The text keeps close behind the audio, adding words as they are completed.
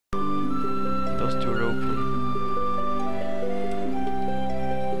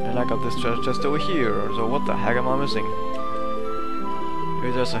I got this chest just over here, so what the heck am I missing?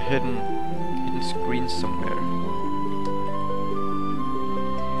 Maybe there's a hidden screen somewhere.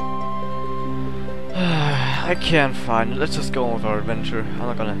 I can't find it. Let's just go on with our adventure. I'm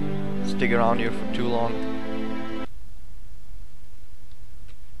not gonna stick around here for too long.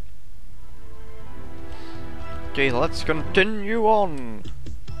 Okay, let's continue on.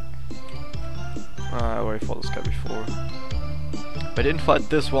 I already fought this guy before. I didn't fight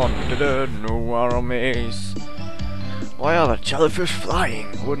this one. No armies. Why are the jellyfish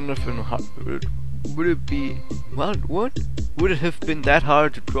flying? Wouldn't have been hard. Would it be? What? Would it have been that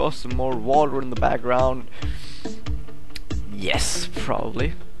hard to draw some more water in the background? Yes,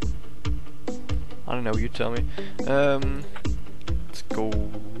 probably. I don't know. You tell me. Let's go.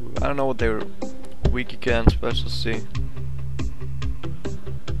 I don't know what they're weak against, but let's just see.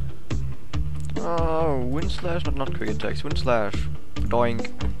 Oh, wind slash, not quick attacks. Wind slash,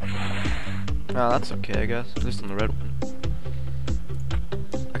 doink. Ah, that's okay, I guess. At least on the red one.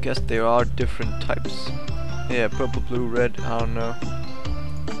 I guess there are different types. Yeah, purple, blue, red. I don't know.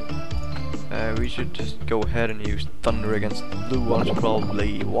 We should just go ahead and use thunder against the blue ones,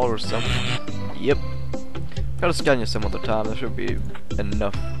 probably water some. Yep. Gotta scan you some other time. There should be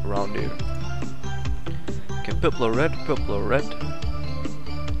enough around here. Okay, purple or red, purple or red.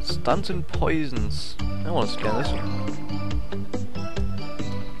 Stuns and poisons. I want to scan this one.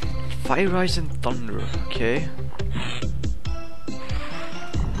 Fire, ice, and thunder. Okay.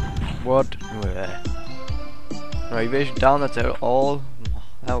 What? Alright, evasion down. That's all.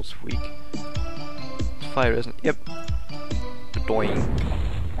 That was weak. It's fire, isn't it? Yep. Doing.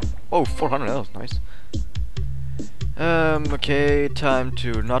 Oh, 400. That was nice. Okay, time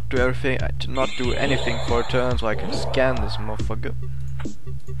to not do everything, to not do anything for a turn, so I can scan this motherfucker.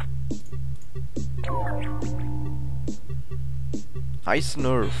 Ice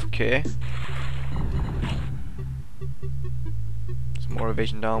nerve, okay. Some more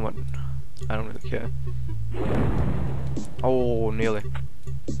evasion down, but I don't really care. Oh, nearly.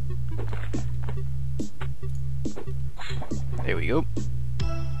 There we go.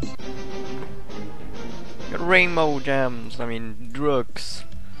 Got rainbow gems, I mean drugs.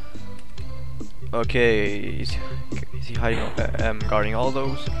 Okay, is he hiding? Guarding all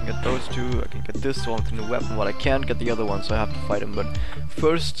those. I can get those two. I can get this one with a new weapon. But I can't get the other one, so I have to fight him. But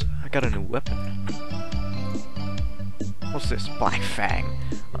first, I got a new weapon. What's this? Black Fang.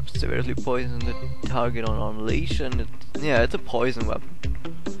 I'm severely poisoned the target on unleashing. Yeah, it's a poison weapon.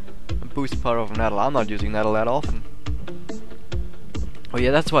 And boost power of nettle. I'm not using nettle that often. Oh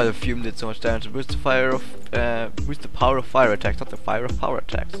yeah, that's why the fume did so much damage. Boost the boost the power of fire attacks, not the fire of power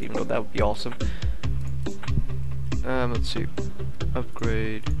attacks. Even though that would be awesome. Let's see.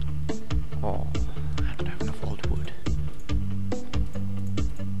 Upgrade. Oh, I don't have enough old wood.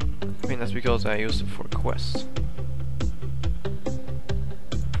 I mean that's because I used it for quests.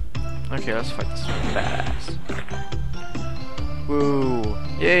 Okay, let's fight this badass. Woo!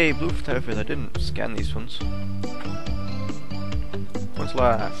 Yay, blue photography. I didn't scan these ones. What's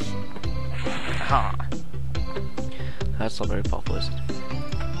left? Ha! That's not very powerful, is it?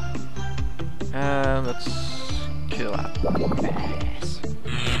 Let's kill that ass.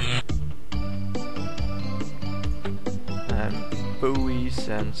 And buoys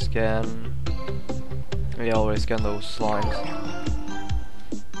and scan. We always scan those slimes.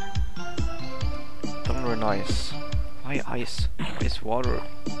 Thunder and ice. Why ice? Ice water.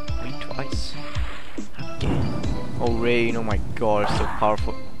 Why twice? Again. Oh, rain, oh my god, it's so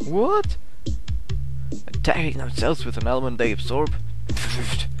powerful. What? Attacking themselves with an element they absorb?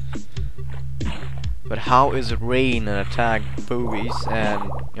 But how is rain an attack buoys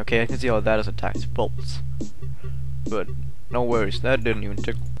and... Okay, I can see how that is attacks bolts. But, no worries, that didn't even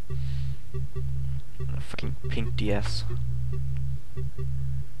tickle. Fucking pink DS.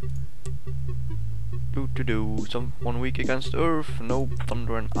 Someone weak against earth, no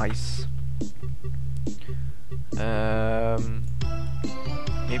thunder and ice.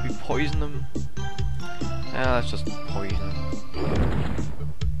 Maybe poison them. Let's just poison them.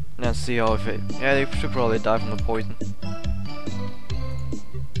 Let's see how if it. Yeah, they should probably die from the poison.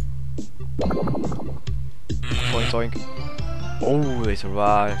 Boink boink. Oh, they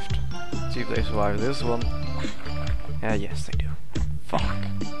survived. Let's see if they survive this one. Yes, they do. Fuck.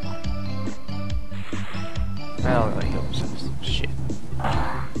 Well, they're gonna heal themselves. Shit.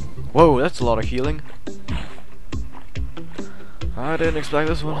 Whoa, that's a lot of healing. I didn't expect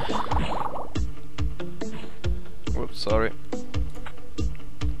this one. Whoops, sorry.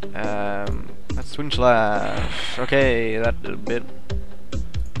 That's Twin Slash. Okay, that did a bit.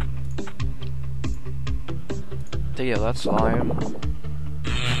 So yeah, that's slime.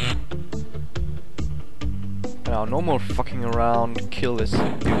 Now, no more fucking around. Kill this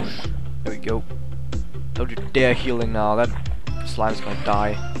douche. There we go. Don't you dare healing now. That slime's gonna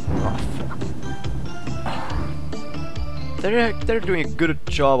die. Oh, fuck. They're doing a good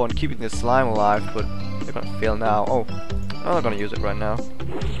job on keeping the slime alive, but they're gonna fail now. Oh, I'm not gonna use it right now.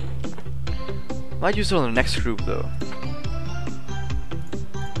 Might use it on the next group though.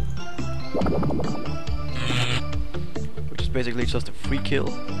 Which is basically just a free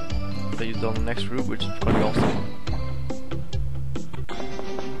kill. I use it on the next group, which is gonna be awesome.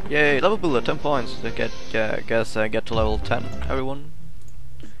 Yay, level builder, 10 points. Get to level 10, everyone.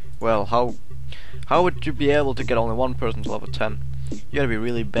 Well, how would you be able to get only one person to level 10? You gotta be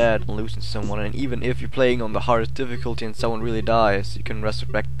really bad and losing someone, and even if you're playing on the hardest difficulty and someone really dies, you can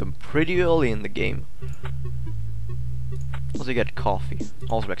resurrect them pretty early in the game. Also you get coffee,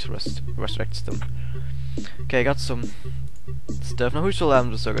 also resurrects them. Okay, got some stuff. Now who shall I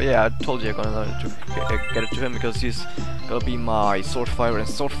have the circle? Yeah, I told you I'm gonna get it to him because he's gonna be my sword fire, and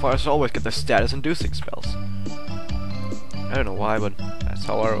sword fires always get the status inducing spells. I don't know why, but that's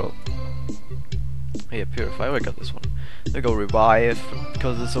how I roll. Yeah, purify. I got this one. Let me go revive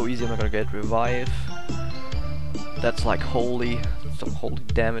because it's so easy. I'm not gonna get revive. That's like some holy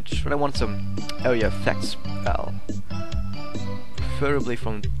damage. But I want some area effect spell, preferably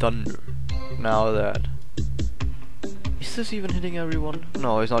from thunder. Now that. Is this even hitting everyone?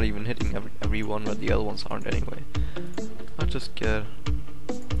 No, it's not even hitting everyone, but the other ones aren't anyway. I'll just get...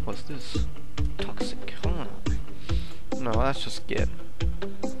 What's this? Toxic. No, let's just get...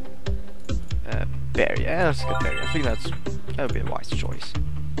 berry. Yeah, let's get berry. I think that would be a wise choice.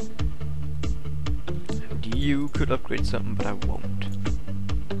 And you could upgrade something, but I won't.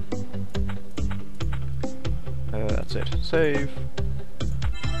 That's it. Save.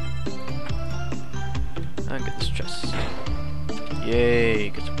 And get this chest. Yay,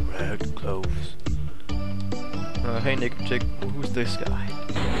 get some red clothes. Hey naked chick, who's this guy?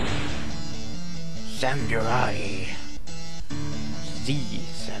 Samurai. The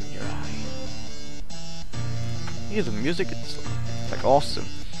Samurai. Hear the music, it's like awesome.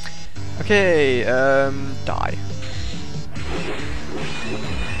 Okay, die.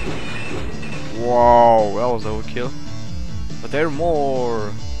 Wow, that was overkill. But there are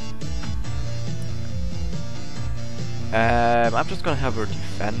more. I'm just gonna have her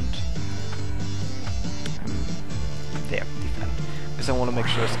defend. There, defend. Because I want to make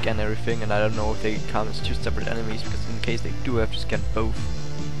sure I scan everything, and I don't know if they count as two separate enemies, because in case they do, I have to scan both.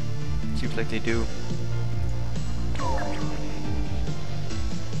 Seems like they do.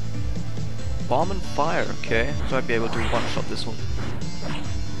 Bomb and fire, okay. So I'd be able to one-shot this one.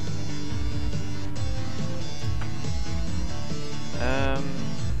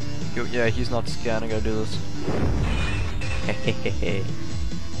 Yeah, he's not scanning, I'll do this.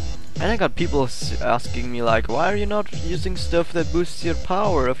 And I got people asking me like, why are you not using stuff that boosts your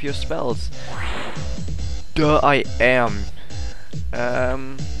power of your spells? Duh, I am. There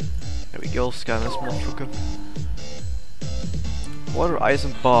we go, scan this motherfucker. Water, ice,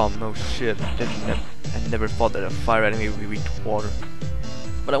 and bomb. No shit. I never thought that a fire enemy would be weak to water.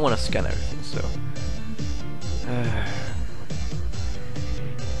 But I want to scan everything, so.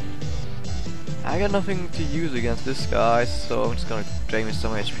 I got nothing to use against this guy, so I'm just gonna drain me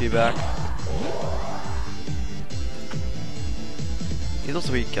some HP back. He's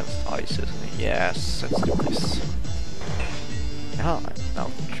also weak against ice, isn't he? Yes, let's do this. Yeah,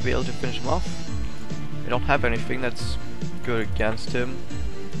 now should be able to finish him off. I don't have anything that's good against him.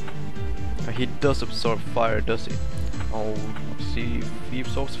 He does absorb fire, does he? Oh, see if he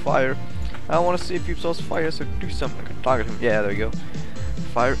absorbs fire. I want to see if he absorbs fire, so do something. I can target him. Yeah, there we go.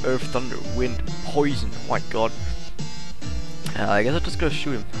 Fire, earth, thunder, wind, poison. Oh my god. I guess I'm just gonna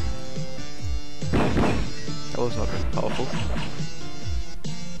shoot him. That was not very powerful.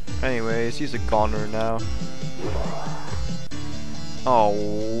 Anyways, he's a goner now.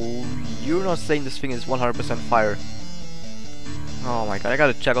 Oh, you're not saying this thing is 100% fire. Oh my god, I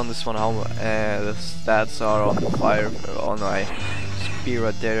gotta check on this one how the stats are on the fire, on my spear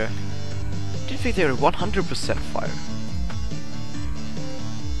right there. Do you think they're 100% fire?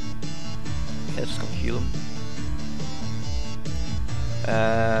 Yeah, just gonna heal him.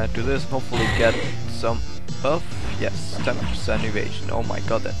 Do this and hopefully get some buff. Yes, 10% evasion. Oh my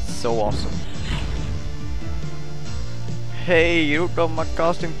god, that's so awesome. Hey, you got my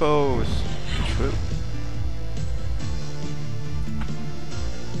casting pose. True.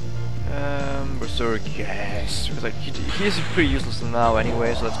 Berserk, yes. Because like he's pretty useless now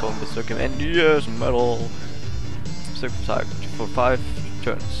anyway, so let's go and berserk him. And yes, metal. Berserk type for 5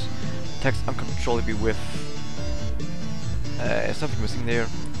 turns. Attacks uncontrollably with. Is something missing there?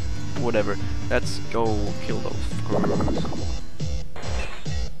 whatever. Let's go kill those fuckers.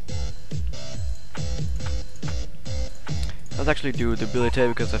 Let's actually do debilitate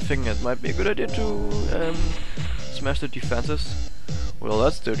because I think it might be a good idea to smash the defenses. Well,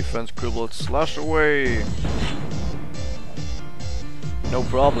 that's the defense crippled. Slash away. No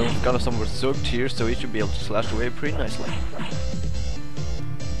problem. We've got some berserked here, so he should be able to slash away pretty nicely.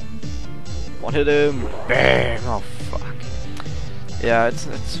 One hit him. Bam! Oh fuck. Yeah, it's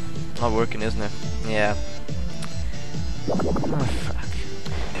not working, isn't it? Yeah. Oh fuck.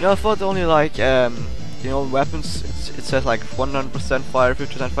 You know, I thought only like you know, weapons. It says like 100% fire,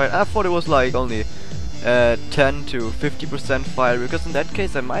 50% fire. I thought it was like only 10 to 50% fire, because in that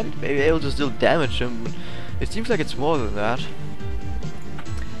case I might be able to still damage him. But it seems like it's more than that.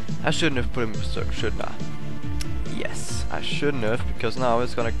 I shouldn't have put him in berserk, shouldn't I? Yes, I shouldn't have, because now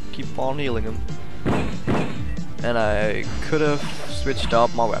it's gonna keep on healing him. And I could have switched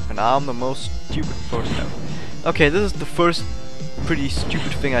up my weapon. I'm the most stupid person ever. Okay, this is the first pretty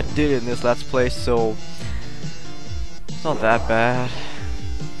stupid thing I did in this Let's Play, so it's not that bad.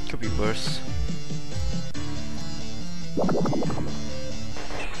 Could be worse.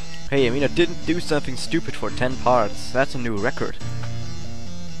 Hey, I mean, I didn't do something stupid for 10 parts. That's a new record.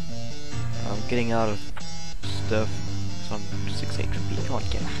 I'm getting out of stuff. It's on 6 HP. Come on,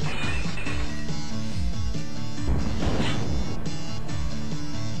 get out.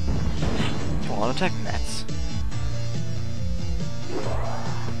 Come on, attack mats.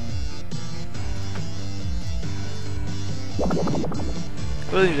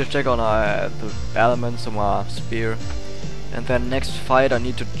 Really need to check on the elements of my spear, and then next fight I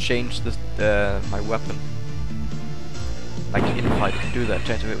need to change this my weapon. Like in fight, you can do that,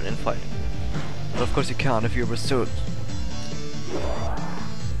 change the weapon in fight. But of course you can't if you're berserked.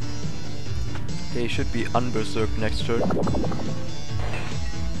 They should be unberserked next turn.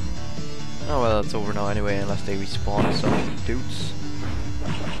 Oh well, it's over now anyway, unless they respawn some dudes.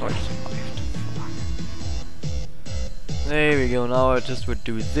 Oh, I survived. There we go, now I just would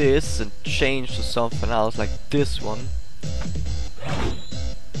do this and change to something else like this one.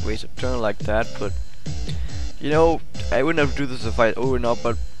 Waste a turn like that, but you know, I wouldn't have to do this if I over now,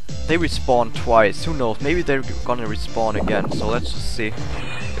 but they respawn twice, who knows, maybe they're gonna respawn again, so let's just see.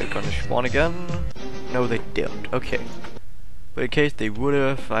 They're gonna respawn again? No, they don't, okay. But in case they would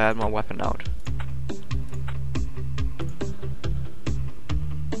have, I had my weapon out.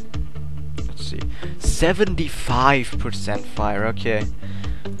 Let's see. 75% fire, okay.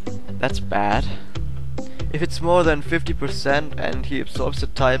 That's bad. If it's more than 50% and he absorbs the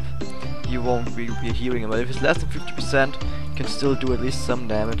type, you won't be healing him. But if it's less than 50%, you can still do at least some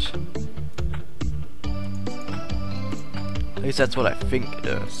damage. At least that's what I think it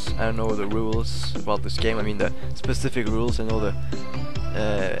does. I don't know the rules about this game. I mean the specific rules. I know the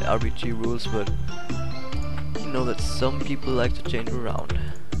RPG rules, but you know that some people like to change around.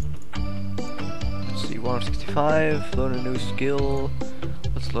 Let's see, 165. Learn a new skill.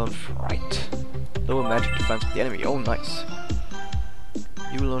 Let's learn Fright. Lower magic defense of the enemy. Oh, nice.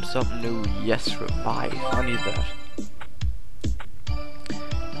 You learn something new. Yes, revive. I need that.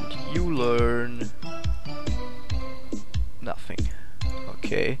 And you learn nothing.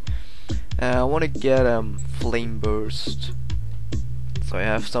 Okay. I want to get flame burst, so I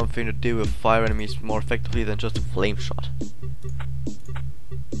have something to deal with fire enemies more effectively than just a flame shot.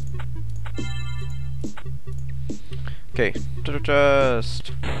 Okay, to the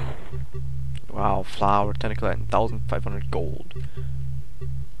chest. Wow, flower, tentacle, and 1,500 gold.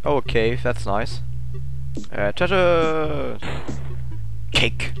 Okay, that's nice. Treasure!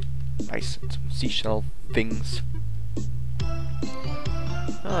 Cake! Nice, and some seashell things.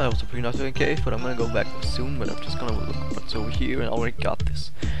 That was a pretty nice looking cave, but I'm gonna go back soon, but I'm just gonna look what's over here, and I already got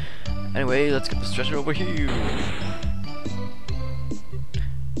this. Anyway, let's get this treasure over here.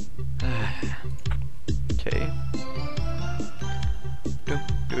 Okay.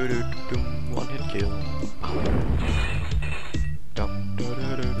 One hit kill.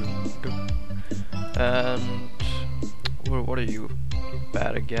 And what are you?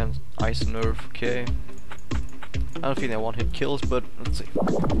 Bad against ice nerve, okay. I don't think they one hit kills, but let's see.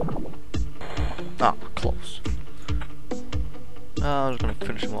 Ah, close. I'm just gonna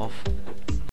finish him off.